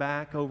looking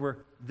back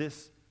over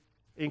this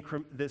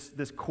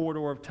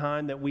corridor of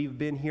time that we've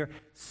been here,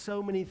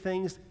 so many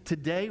things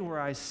today where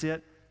I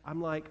sit,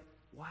 I'm like,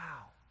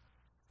 wow,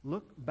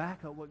 look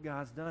back at what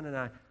God's done,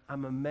 and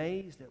I'm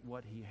amazed at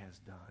what He has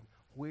done,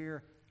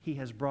 where He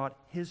has brought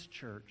His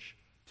church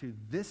to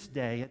this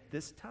day at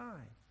this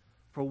time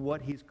for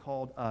what He's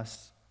called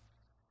us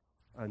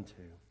unto.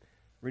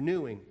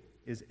 Renewing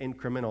is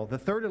incremental. The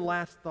third and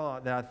last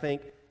thought that I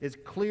think is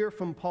clear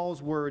from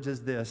Paul's words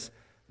is this: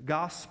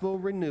 gospel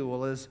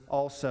renewal is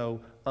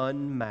also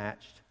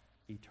unmatched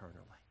eternally.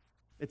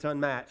 It's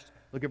unmatched.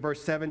 Look at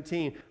verse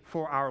 17.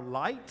 For our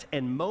light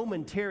and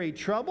momentary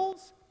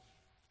troubles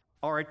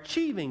are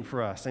achieving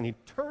for us an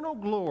eternal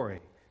glory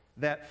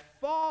that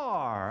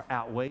far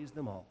outweighs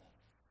them all.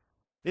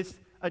 It's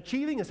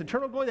achieving this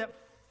eternal glory that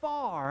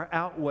far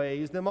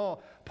outweighs them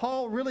all.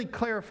 Paul really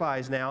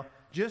clarifies now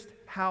just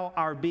how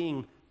our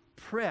being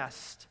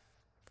pressed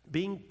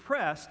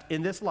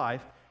in this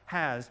life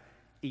has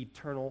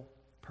eternal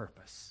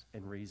purpose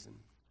and reason.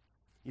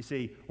 You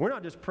see, we're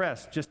not just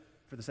pressed just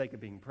for the sake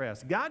of being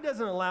pressed. God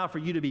doesn't allow for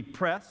you to be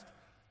pressed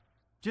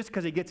just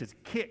because He gets His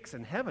kicks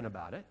in heaven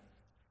about it.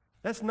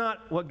 That's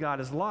not what God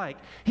is like.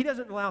 He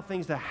doesn't allow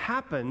things to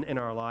happen in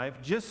our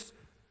life just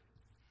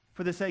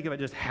for the sake of it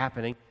just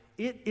happening.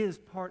 It is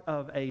part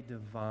of a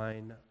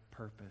divine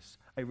purpose,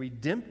 a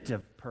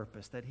redemptive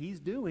purpose that He's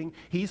doing,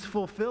 He's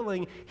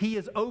fulfilling, He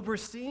is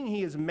overseeing,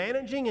 He is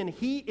managing, and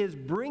He is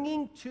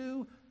bringing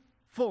to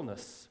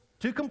fullness,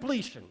 to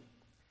completion,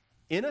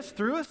 in us,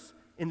 through us,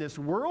 in this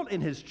world, in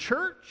His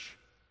church.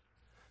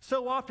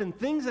 So often,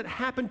 things that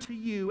happen to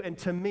you and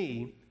to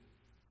me,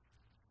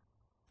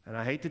 and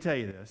I hate to tell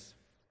you this,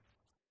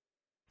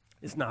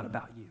 it's not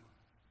about you.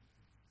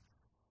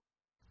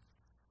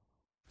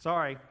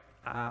 Sorry,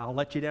 I'll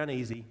let you down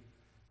easy.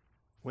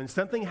 When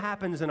something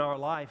happens in our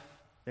life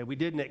that we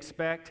didn't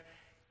expect,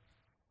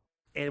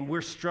 and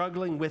we're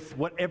struggling with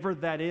whatever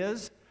that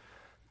is,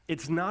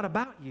 it's not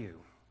about you,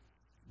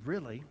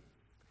 really.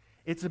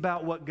 It's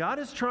about what God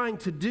is trying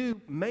to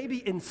do,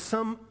 maybe in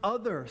some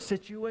other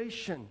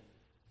situation,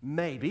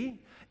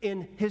 maybe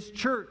in His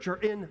church or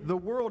in the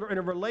world or in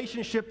a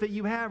relationship that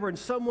you have or in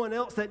someone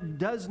else that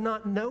does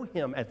not know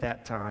Him at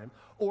that time.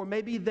 Or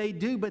maybe they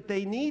do, but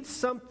they need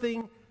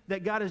something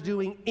that God is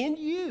doing in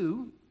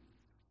you,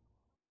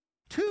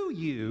 to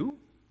you,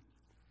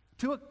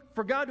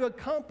 for God to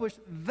accomplish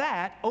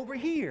that over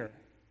here.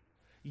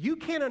 You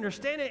can't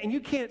understand it and you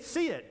can't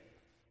see it,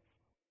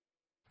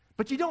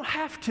 but you don't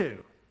have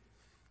to.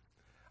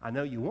 I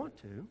know you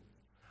want to.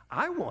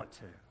 I want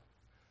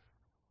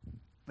to.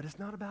 But it's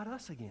not about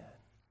us again.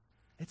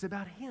 It's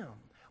about Him,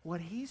 what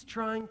He's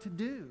trying to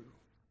do.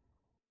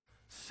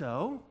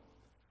 So,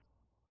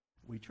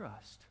 we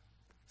trust.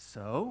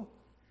 So,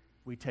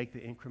 we take the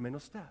incremental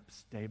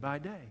steps day by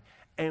day.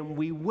 And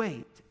we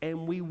wait,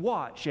 and we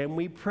watch, and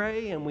we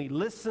pray, and we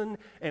listen,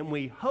 and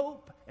we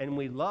hope, and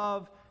we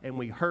love, and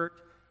we hurt,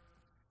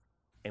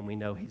 and we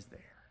know He's there.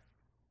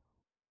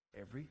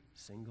 Every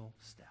single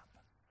step.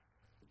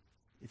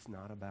 It's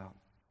not about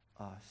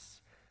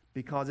us,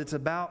 because it's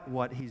about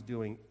what He's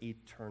doing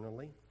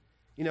eternally.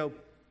 You know,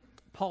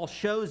 Paul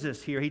shows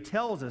us here, he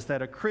tells us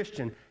that a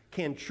Christian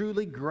can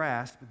truly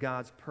grasp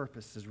God's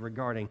purposes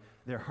regarding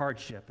their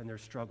hardship and their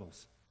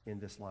struggles in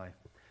this life.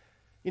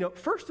 You know,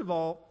 first of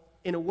all,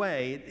 in a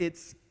way,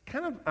 it's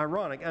kind of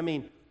ironic. I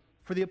mean,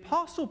 for the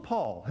Apostle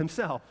Paul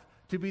himself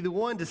to be the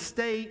one to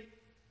state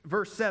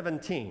verse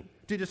 17,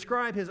 to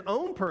describe his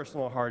own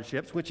personal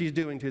hardships, which he's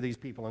doing to these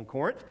people in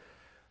Corinth,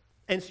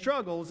 and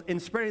struggles in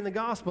spreading the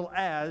gospel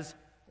as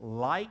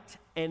light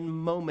and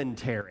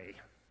momentary.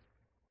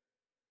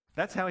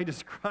 That's how he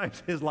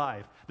describes his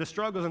life, the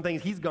struggles and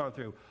things he's gone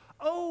through.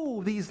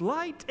 Oh, these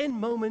light and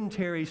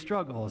momentary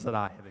struggles that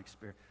I have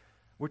experienced.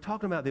 We're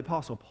talking about the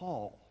Apostle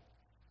Paul.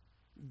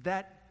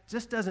 That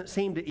just doesn't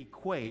seem to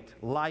equate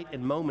light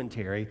and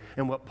momentary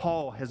and what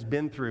Paul has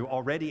been through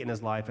already in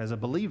his life as a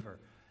believer,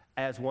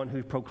 as one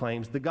who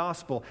proclaims the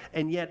gospel.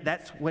 And yet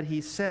that's what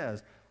he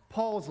says.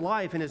 Paul's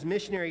life and his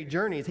missionary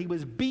journeys, he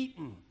was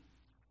beaten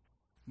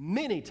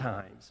many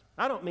times.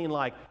 I don't mean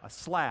like a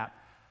slap.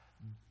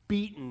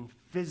 Beaten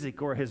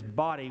physically, or his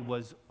body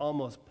was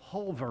almost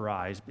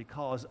pulverized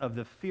because of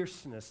the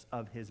fierceness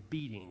of his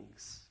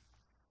beatings.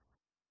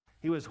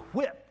 He was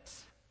whipped,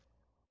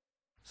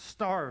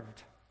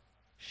 starved,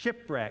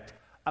 shipwrecked,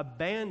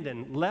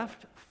 abandoned,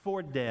 left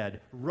for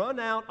dead, run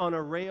out on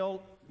a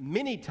rail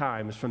many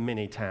times from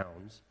many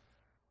towns,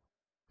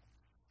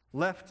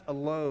 left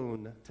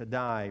alone to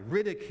die,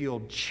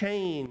 ridiculed,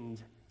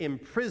 chained,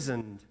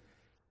 imprisoned,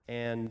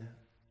 and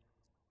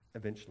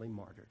eventually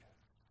martyred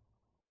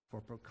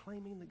for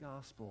proclaiming the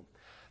gospel.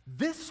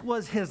 This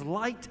was his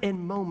light and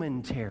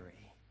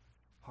momentary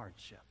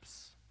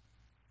hardships.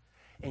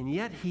 And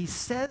yet he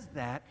says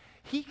that.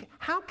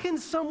 How can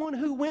someone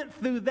who went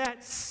through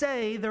that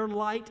say they're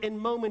light and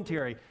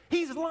momentary?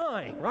 He's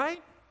lying,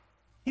 right?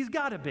 He's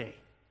got to be.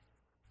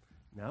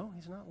 No,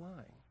 he's not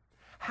lying.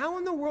 How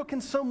in the world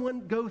can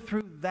someone go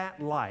through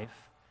that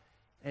life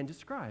and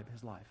describe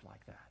his life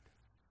like that?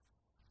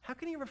 How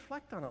can he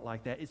reflect on it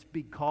like that? It's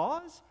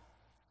because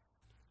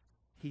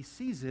he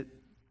sees it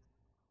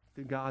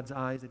through God's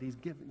eyes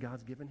that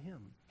God's given him.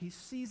 He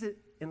sees it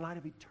in light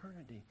of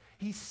eternity.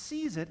 He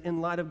sees it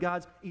in light of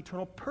God's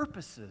eternal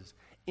purposes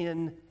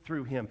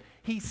through him.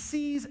 He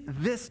sees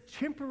this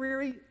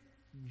temporary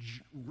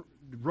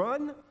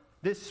run,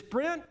 this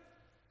sprint,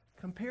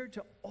 compared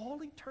to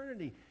all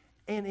eternity,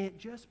 and it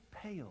just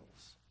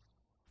pales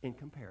in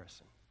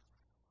comparison.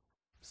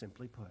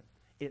 Simply put,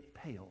 it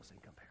pales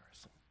in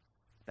comparison.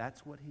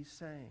 That's what he's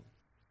saying.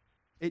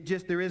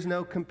 There is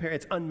no compare.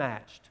 It's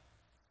unmatched.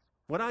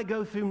 What I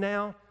go through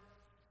now,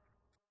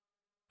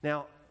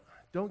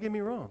 don't get me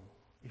wrong.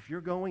 If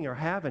you're going or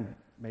haven't,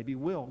 maybe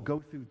will, go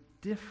through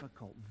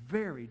difficult,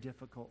 very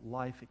difficult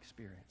life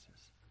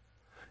experiences,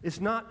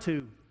 it's not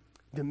to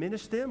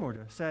diminish them or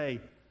to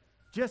say,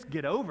 just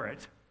get over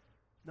it.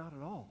 Not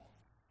at all.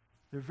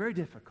 They're very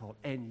difficult.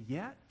 And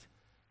yet,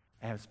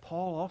 as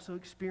Paul also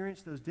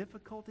experienced those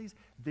difficulties,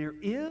 there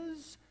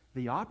is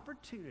the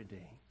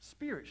opportunity,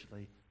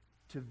 spiritually,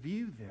 to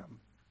view them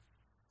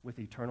with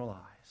eternal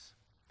eyes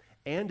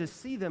and to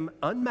see them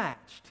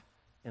unmatched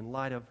in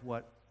light of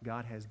what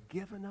God has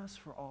given us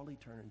for all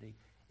eternity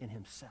in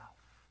himself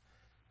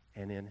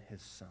and in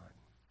his Son.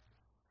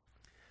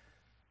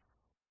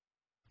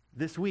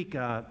 This week,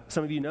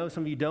 some of you know,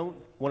 some of you don't,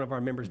 one of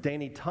our members,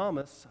 Danny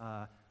Thomas,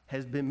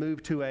 has been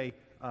moved to a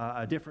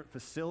different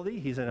facility.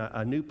 He's in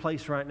a new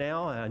place right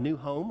now, a new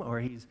home, where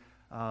he's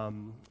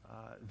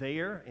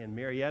there in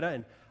Marietta.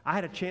 And I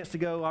had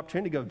a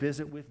opportunity to go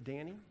visit with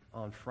Danny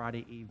on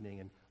Friday evening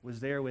and was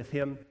there with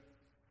him.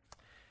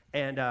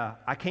 And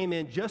I came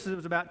in just as it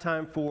was about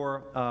time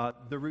for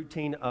the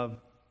routine of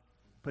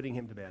putting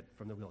him to bed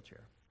from the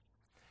wheelchair.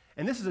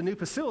 And this is a new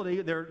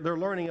facility. They're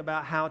learning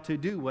about how to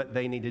do what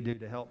they need to do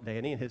to help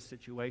Danny in his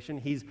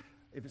situation.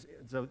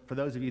 So for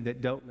those of you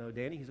that don't know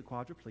Danny, he's a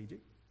quadriplegic.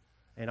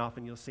 And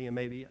often you'll see him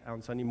maybe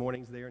on Sunday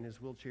mornings there in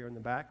his wheelchair in the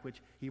back,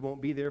 which he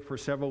won't be there for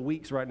several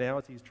weeks right now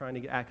as he's trying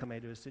to get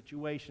acclimated to his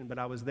situation. But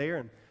I was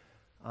there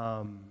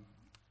and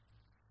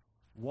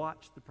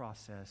watched the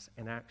process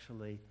and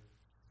actually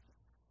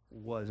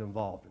was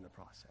involved in the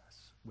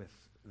process with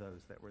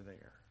those that were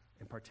there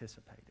and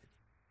participated.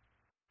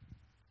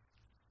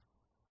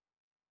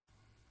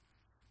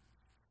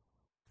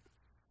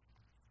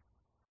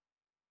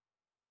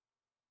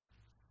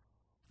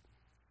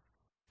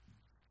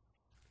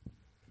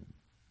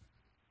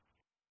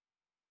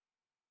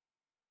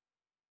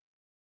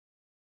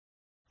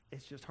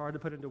 It's just hard to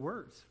put into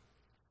words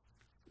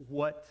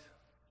what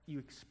you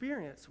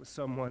experience with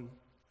someone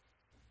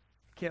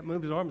who can't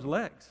move his arms and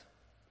legs.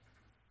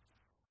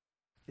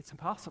 It's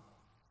impossible.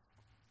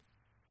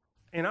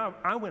 And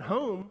I went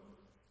home,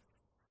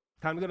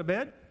 time to go to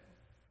bed.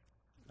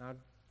 I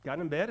got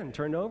in bed and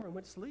turned over and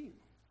went to sleep.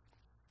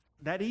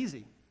 That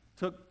easy.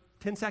 Took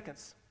 10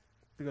 seconds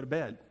to go to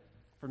bed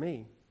for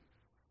me.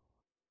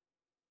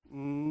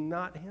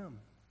 Not him.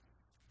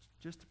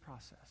 Just a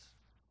process.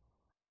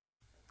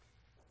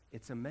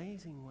 It's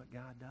amazing what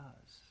God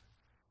does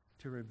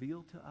to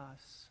reveal to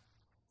us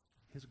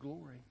his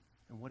glory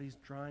and what he's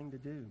trying to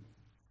do.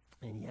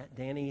 And yet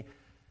Danny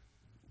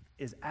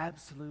is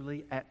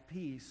absolutely at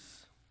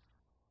peace.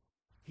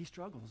 He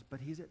struggles, but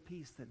he's at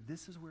peace that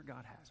this is where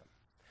God has him.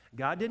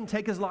 God didn't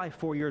take his life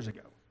 4 years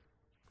ago.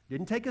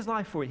 Didn't take his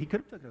life He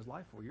could have taken his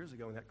life 4 years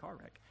ago in that car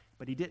wreck,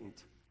 but he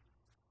didn't.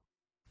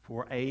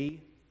 For an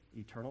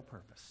eternal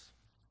purpose.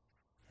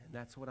 And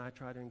that's what I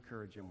try to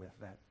encourage him with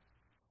that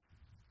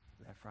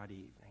Friday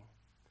evening,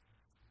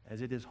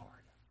 as it is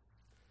hard.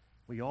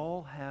 We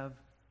all have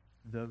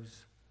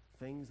those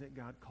things that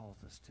God calls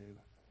us to,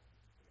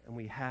 and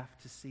we have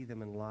to see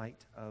them in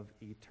light of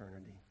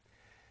eternity.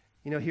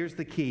 You know, here's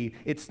the key.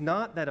 It's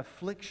not that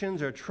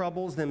afflictions or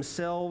troubles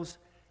themselves,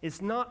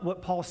 it's not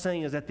what Paul's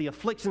saying is that the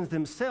afflictions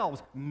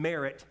themselves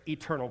merit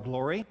eternal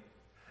glory.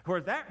 For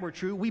if that were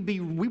true, we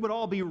would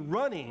all be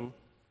running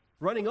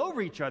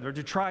over each other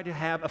to try to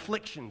have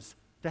afflictions,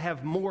 to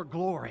have more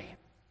glory.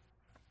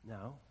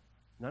 No.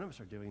 None of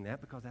us are doing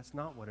that because that's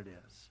not what it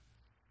is.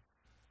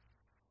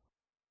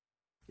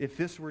 If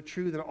this were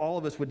true, then all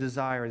of us would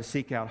desire and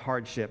seek out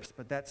hardships,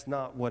 but that's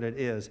not what it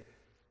is.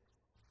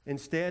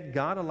 Instead,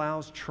 God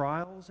allows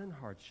trials and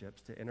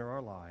hardships to enter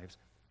our lives,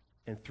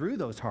 and through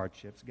those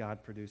hardships,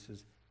 God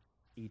produces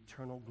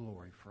eternal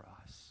glory for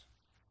us.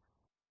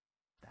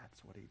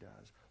 That's what he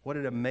does. What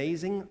an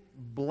amazing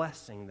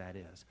blessing that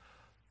is.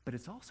 But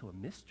it's also a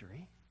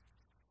mystery.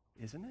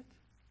 isn't it?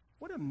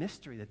 What a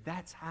mystery that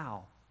that's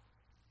how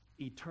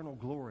eternal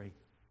glory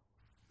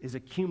is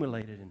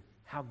accumulated and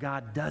how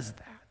God does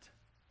that.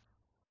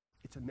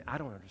 I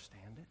don't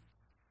understand it.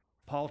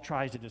 Paul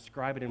tries to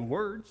describe it in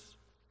words,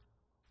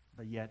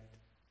 but yet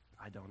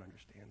I don't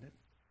understand it.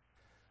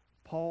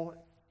 Paul,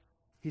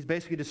 he's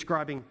basically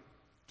describing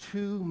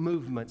two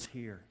movements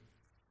here.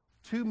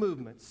 Two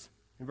movements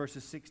in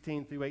verses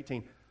 16 through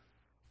 18.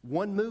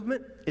 One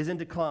movement is in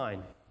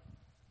decline.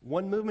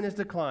 One movement is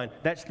decline.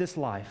 That's this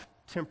life,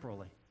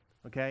 temporally,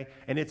 okay?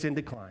 And it's in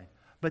decline.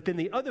 But then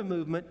the other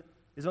movement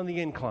is on the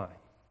incline,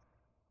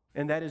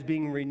 and that is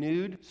being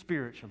renewed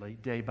spiritually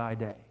day by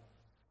day.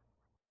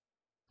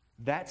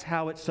 That's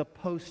how it's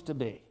supposed to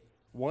be.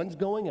 One's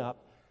going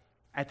up.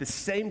 At the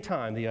same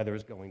time, the other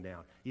is going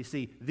down. You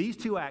see, these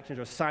two actions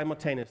are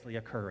simultaneously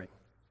occurring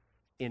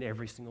in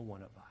every single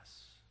one of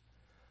us.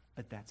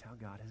 But that's how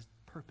God has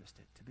purposed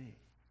it to be.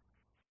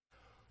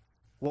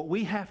 What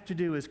we have to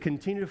do is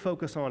continue to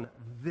focus on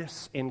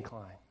this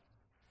incline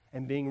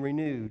and being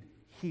renewed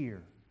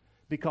here,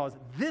 because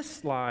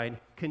this line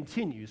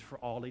continues for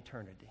all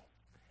eternity.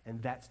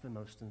 And that's the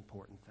most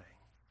important thing.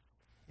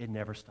 It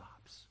never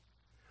stops.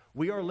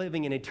 We are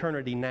living in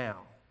eternity now,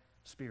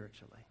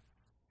 spiritually.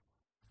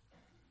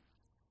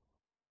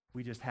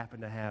 We just happen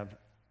to have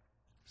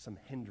some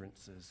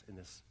hindrances in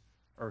this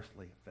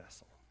earthly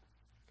vessel.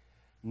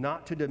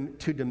 Not to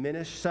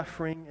diminish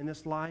suffering in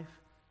this life,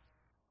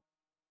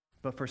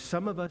 but for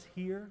some of us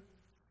here,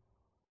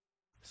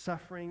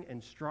 suffering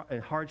and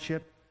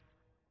hardship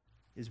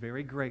is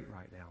very great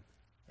right now,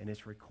 and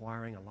it's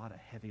requiring a lot of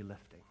heavy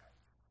lifting.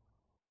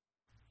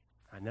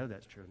 I know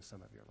that's true in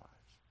some of your lives.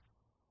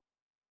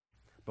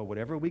 But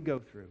whatever we go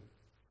through,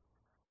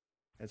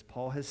 as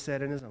Paul has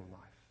said in his own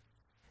life,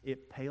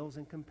 it pales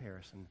in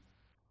comparison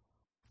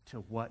to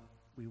what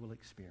we will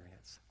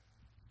experience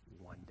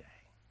one day.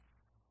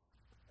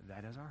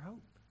 That is our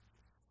hope.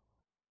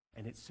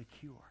 And it's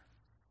secure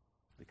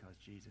because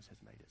Jesus has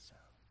made it so.